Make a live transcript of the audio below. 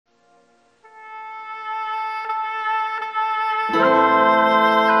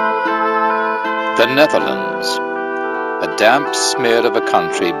The Netherlands, a damp smear of a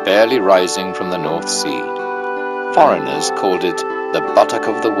country barely rising from the North Sea. Foreigners called it the buttock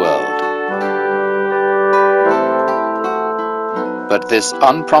of the world. But this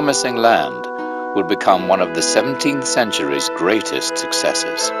unpromising land would become one of the 17th century's greatest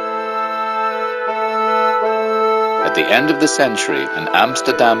successes. At the end of the century, an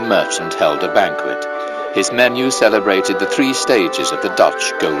Amsterdam merchant held a banquet. His menu celebrated the 3 stages of the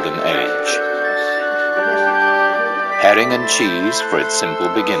Dutch Golden Age. Herring and cheese for its simple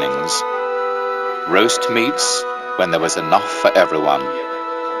beginnings. Roast meats when there was enough for everyone.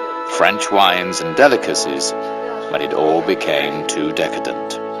 French wines and delicacies when it all became too decadent.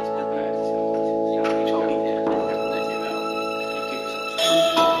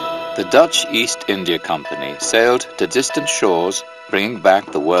 The Dutch East India Company sailed to distant shores, bringing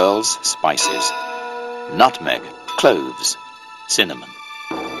back the world's spices. Nutmeg, cloves, cinnamon.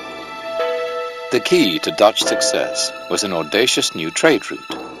 The key to Dutch success was an audacious new trade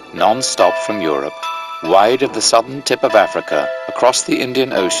route, non-stop from Europe, wide of the southern tip of Africa, across the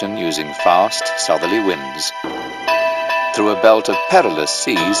Indian Ocean using fast southerly winds, through a belt of perilous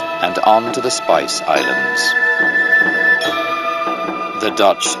seas and on to the Spice Islands. The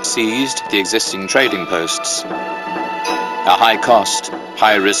Dutch seized the existing trading posts, a high-cost,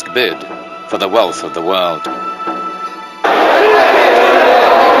 high-risk bid for the wealth of the world.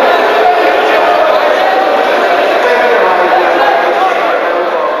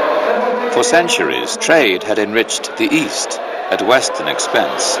 For centuries, trade had enriched the East at Western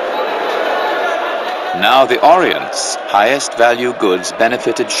expense. Now the Orient's highest value goods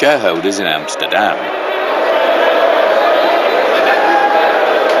benefited shareholders in Amsterdam.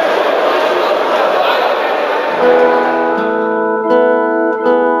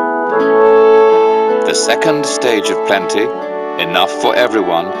 The second stage of plenty, enough for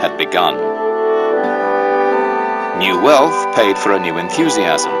everyone, had begun. New wealth paid for a new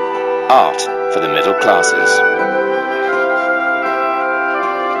enthusiasm. Art for the middle classes.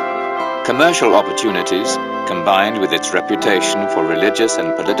 Commercial opportunities, combined with its reputation for religious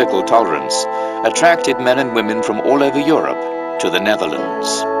and political tolerance, attracted men and women from all over Europe to the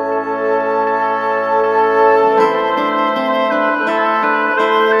Netherlands.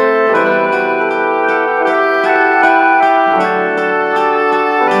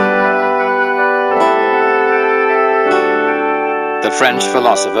 The French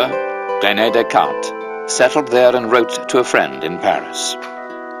philosopher René Descartes settled there and wrote to a friend in Paris.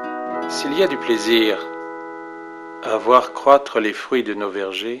 S'il y a du plaisir à voir croître les fruits de nos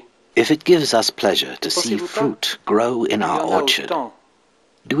vergers, if it gives us pleasure to see fruit grow in our orchard,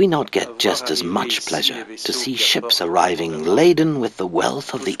 do we not get just as much pleasure to see ships arriving laden with the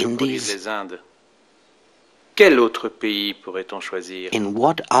wealth of the Indies? Quel autre pays pourrait-on choisir? In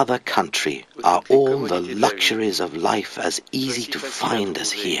what other country are all the luxuries of life as easy to find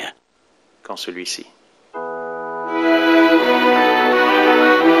as here? Qu'en celui-ci.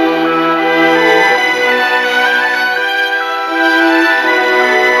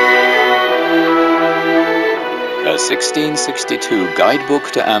 A 1662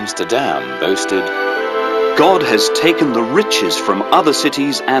 guidebook to Amsterdam boasted, God has taken the riches from other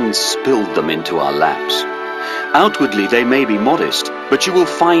cities and spilled them into our laps. Outwardly they may be modest, but you will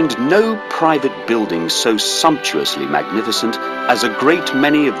find no private building so sumptuously magnificent as a great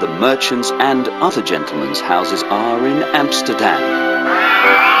many of the merchants' and other gentlemen's houses are in Amsterdam.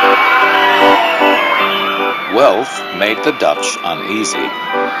 Wealth made the Dutch uneasy,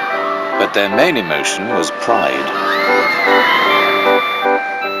 but their main emotion was pride.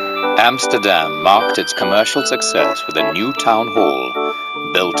 Amsterdam marked its commercial success with a new town hall,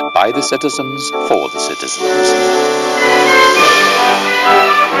 built by the citizens for the citizens.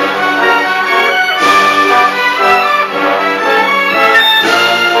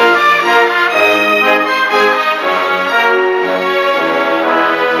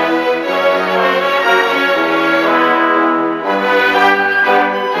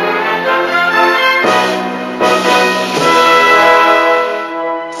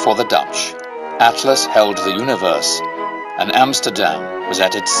 For the Dutch, Atlas held the universe, and Amsterdam was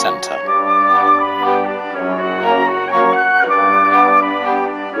at its center.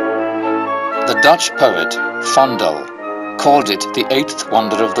 The Dutch poet Vondel called it the 8th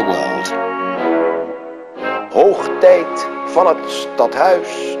wonder of the world. Hoogtijd van het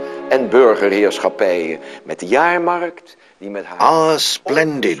stadhuis en burgerheerschappijen met de jaarmarkt die met haar... Our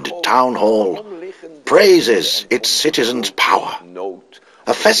splendid town hall praises its citizens' power.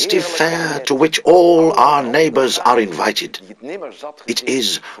 a festive fair to which all our neighbors are invited. It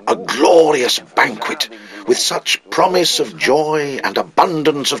is a glorious banquet, with such promise of joy and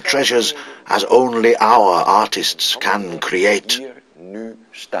abundance of treasures as only our artists can create. Nu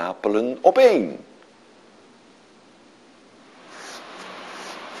stapelen opeen.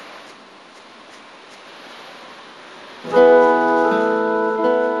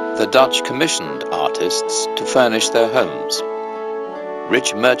 The Dutch commissioned artists to furnish their homes.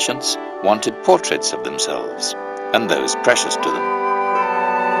 Rich merchants wanted portraits of themselves and those precious to them.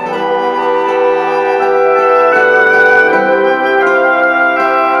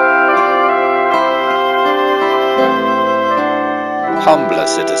 Humbler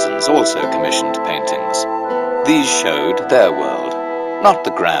citizens also commissioned paintings. These showed their world, not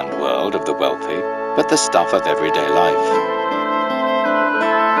the grand world of the wealthy, but the stuff of everyday life.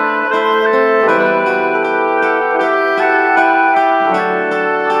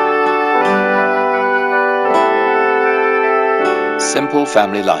 Simple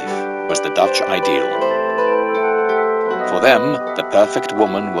family life was the Dutch ideal. For them, the perfect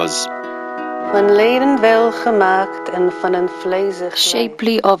woman was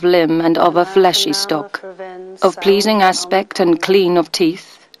shapely of limb and of a fleshy stock, of pleasing aspect and clean of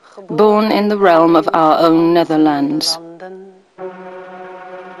teeth, born in the realm of our own Netherlands.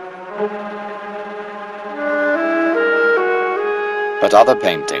 But other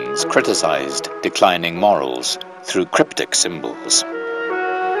paintings criticized declining morals through cryptic symbols.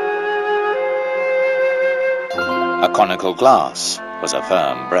 A conical glass was a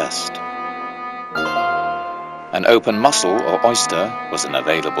firm breast. An open mussel or oyster was an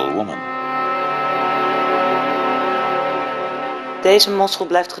available woman.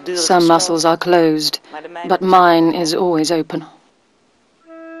 Some mussels are closed, but mine is always open.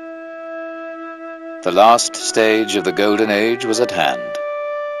 The last stage of the Golden Age was at hand.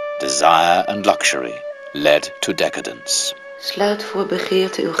 Desire and luxury led to decadence. Sluit voor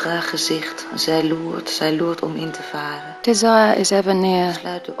begeerte uw graag gezicht. Zij loert om in te varen. Desire is ever near,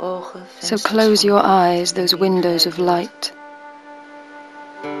 Sluit de ogen, so close your eyes, those windows of light,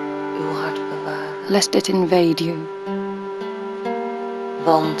 uw hart bewaren. lest it invade you.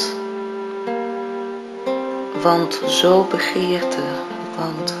 Want zo begeerte,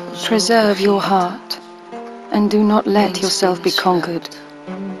 Preserve your heart, and do not let yourself be conquered.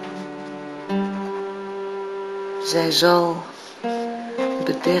 Zij zal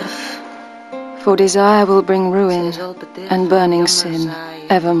bederf. For desire will bring ruin and burning sin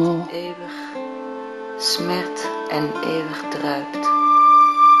evermore. Eeuwig smert en eeuwig druipt.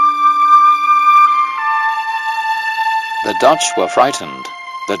 The Dutch were frightened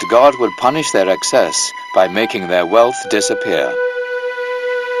that God would punish their excess by making their wealth disappear.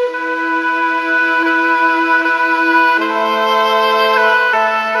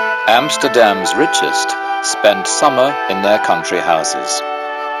 Amsterdam's richest spent summer in their country houses.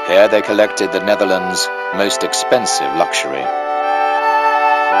 Here they collected the Netherlands' most expensive luxury.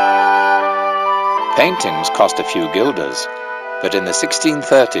 Paintings cost a few guilders, but in the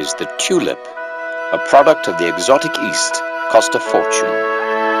 1630s the tulip, a product of the exotic East, cost a fortune.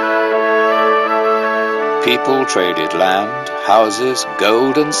 People traded land, houses,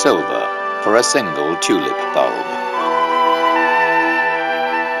 gold and silver for a single tulip bulb.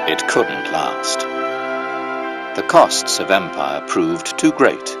 It couldn't last. The costs of empire proved too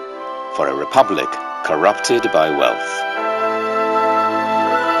great for a republic corrupted by wealth.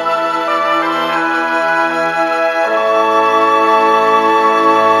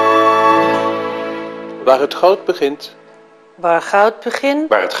 Waar het goud begint. Waar goud begint.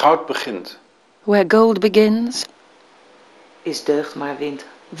 Waar het goud begint. Where gold begins, Is deugd maar wind.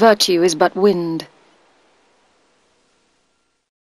 virtue is but wind.